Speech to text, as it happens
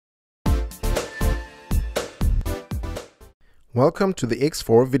Welcome to the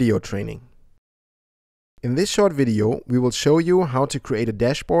X4 video training. In this short video, we will show you how to create a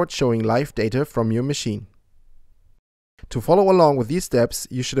dashboard showing live data from your machine. To follow along with these steps,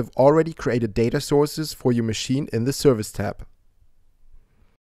 you should have already created data sources for your machine in the Service tab.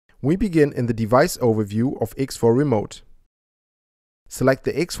 We begin in the device overview of X4 Remote. Select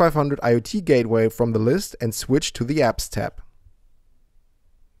the X500 IoT gateway from the list and switch to the Apps tab.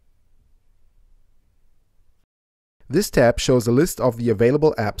 This tab shows a list of the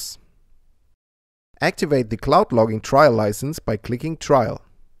available apps. Activate the cloud logging trial license by clicking Trial.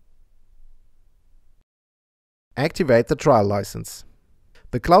 Activate the trial license.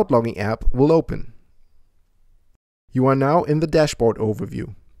 The cloud logging app will open. You are now in the dashboard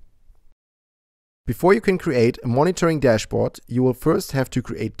overview. Before you can create a monitoring dashboard, you will first have to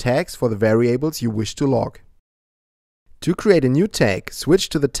create tags for the variables you wish to log. To create a new tag, switch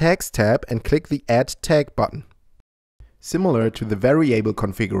to the Tags tab and click the Add Tag button. Similar to the variable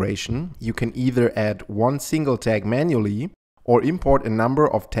configuration, you can either add one single tag manually or import a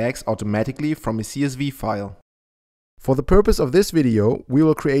number of tags automatically from a CSV file. For the purpose of this video, we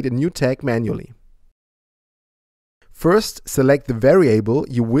will create a new tag manually. First, select the variable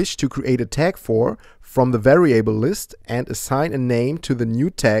you wish to create a tag for from the variable list and assign a name to the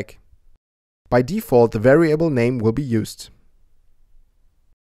new tag. By default, the variable name will be used.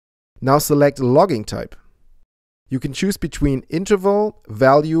 Now select a logging type. You can choose between interval,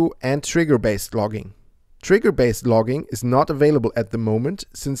 value, and trigger-based logging. Trigger-based logging is not available at the moment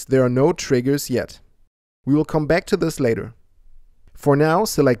since there are no triggers yet. We will come back to this later. For now,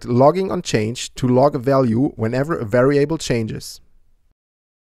 select Logging on Change to log a value whenever a variable changes.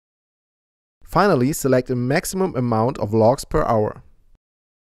 Finally, select a maximum amount of logs per hour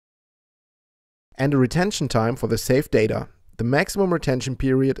and a retention time for the saved data. The maximum retention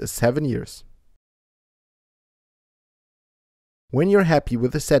period is 7 years. When you're happy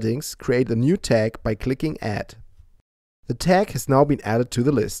with the settings, create a new tag by clicking Add. The tag has now been added to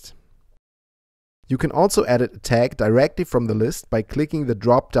the list. You can also edit a tag directly from the list by clicking the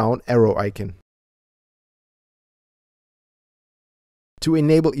drop-down arrow icon. To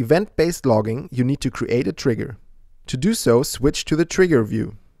enable event-based logging, you need to create a trigger. To do so, switch to the Trigger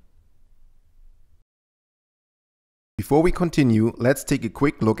view. Before we continue, let's take a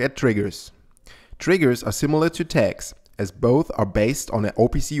quick look at triggers. Triggers are similar to tags, as both are based on an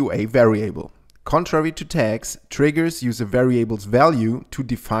OPC UA variable. Contrary to tags, triggers use a variable's value to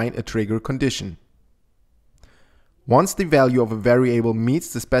define a trigger condition. Once the value of a variable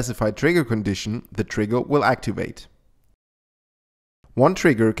meets the specified trigger condition, the trigger will activate. One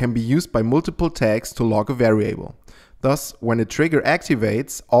trigger can be used by multiple tags to log a variable. Thus, when a trigger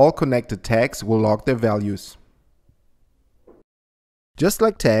activates, all connected tags will log their values. Just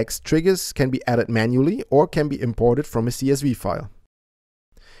like tags, triggers can be added manually or can be imported from a CSV file.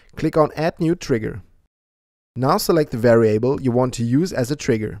 Click on Add New Trigger. Now select the variable you want to use as a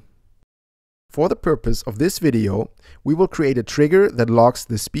trigger. For the purpose of this video, we will create a trigger that logs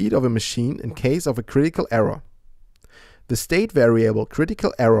the speed of a machine in case of a critical error. The state variable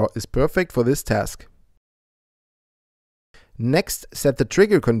critical error is perfect for this task. Next, set the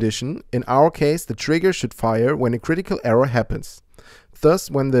trigger condition. In our case, the trigger should fire when a critical error happens.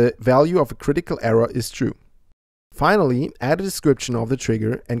 Thus, when the value of a critical error is true. Finally, add a description of the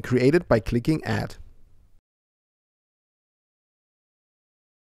trigger and create it by clicking Add.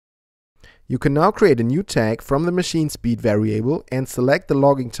 You can now create a new tag from the machine speed variable and select the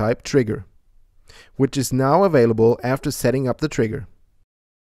logging type Trigger, which is now available after setting up the trigger.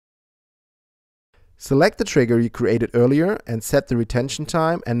 Select the trigger you created earlier and set the retention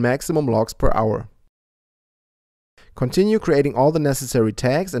time and maximum logs per hour. Continue creating all the necessary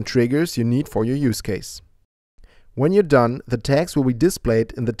tags and triggers you need for your use case. When you're done, the tags will be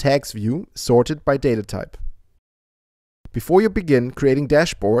displayed in the Tags view, sorted by data type. Before you begin creating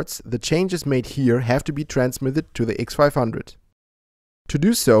dashboards, the changes made here have to be transmitted to the X500. To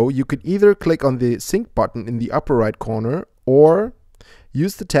do so, you could either click on the Sync button in the upper right corner or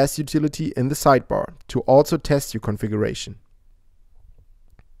use the Test utility in the sidebar to also test your configuration.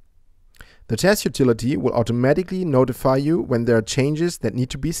 The Test utility will automatically notify you when there are changes that need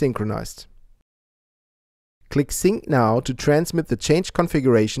to be synchronized. Click Sync now to transmit the changed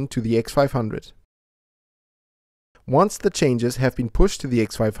configuration to the X500. Once the changes have been pushed to the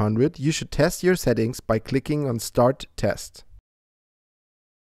X500, you should test your settings by clicking on Start Test.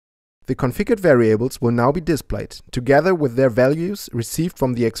 The configured variables will now be displayed, together with their values received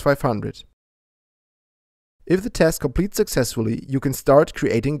from the X500. If the test completes successfully, you can start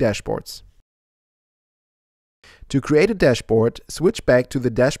creating dashboards. To create a dashboard, switch back to the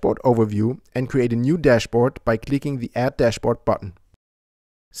dashboard overview and create a new dashboard by clicking the Add Dashboard button.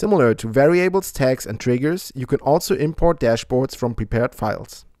 Similar to variables, tags, and triggers, you can also import dashboards from prepared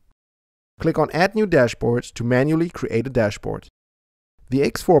files. Click on Add New Dashboard to manually create a dashboard. The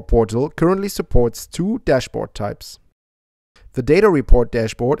X4 portal currently supports two dashboard types. The Data Report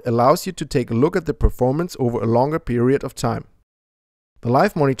dashboard allows you to take a look at the performance over a longer period of time. The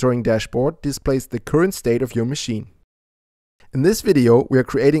Live Monitoring dashboard displays the current state of your machine. In this video, we are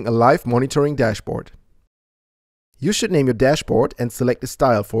creating a live monitoring dashboard. You should name your dashboard and select a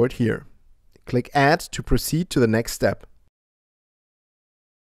style for it here. Click Add to proceed to the next step.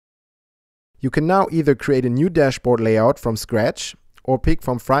 You can now either create a new dashboard layout from scratch or pick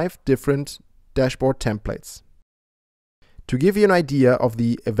from 5 different dashboard templates. To give you an idea of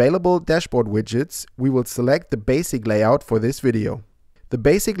the available dashboard widgets, we will select the basic layout for this video. The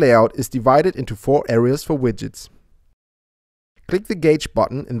basic layout is divided into 4 areas for widgets. Click the Gauge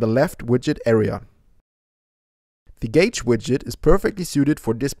button in the left widget area. The Gauge widget is perfectly suited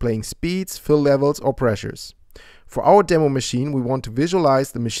for displaying speeds, fill levels, or pressures. For our demo machine, we want to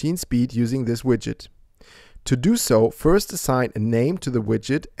visualize the machine speed using this widget. To do so, first assign a name to the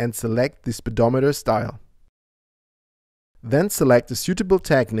widget and select the speedometer style. Then select a suitable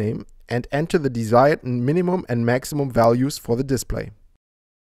tag name and enter the desired minimum and maximum values for the display.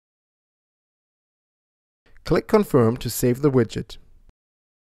 Click Confirm to save the widget.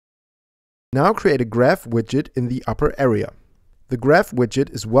 Now create a graph widget in the upper area. The graph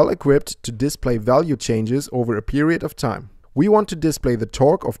widget is well equipped to display value changes over a period of time. We want to display the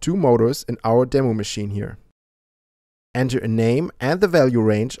torque of 2 motors in our demo machine here. Enter a name and the value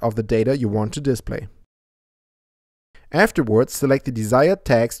range of the data you want to display. Afterwards, select the desired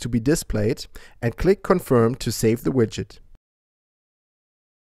tags to be displayed and click Confirm to save the widget.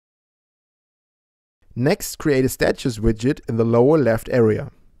 Next, create a status widget in the lower left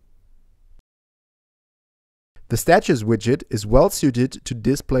area. The status widget is well suited to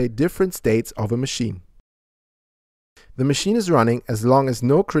display different states of a machine. The machine is running as long as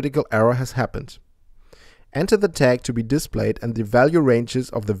no critical error has happened. Enter the tag to be displayed and the value ranges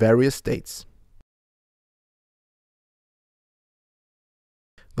of the various states.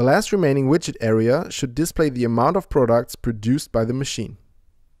 The last remaining widget area should display the amount of products produced by the machine.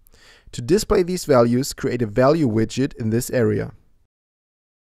 To display these values, create a value widget in this area.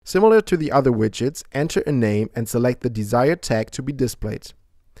 Similar to the other widgets, enter a name and select the desired tag to be displayed.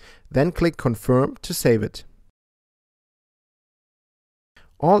 Then click Confirm to save it.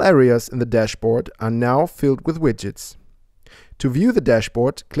 All areas in the dashboard are now filled with widgets. To view the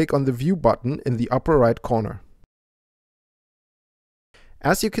dashboard, click on the View button in the upper right corner.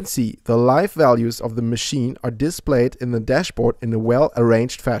 As you can see, the live values of the machine are displayed in the dashboard in a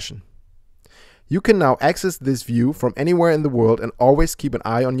well-arranged fashion. You can now access this view from anywhere in the world and always keep an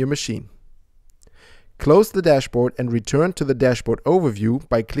eye on your machine. Close the dashboard and return to the dashboard overview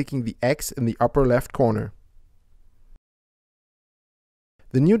by clicking the X in the upper left corner.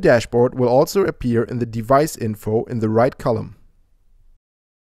 The new dashboard will also appear in the device info in the right column.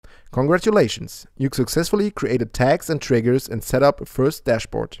 Congratulations! You successfully created tags and triggers and set up a first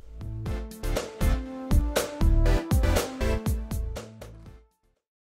dashboard.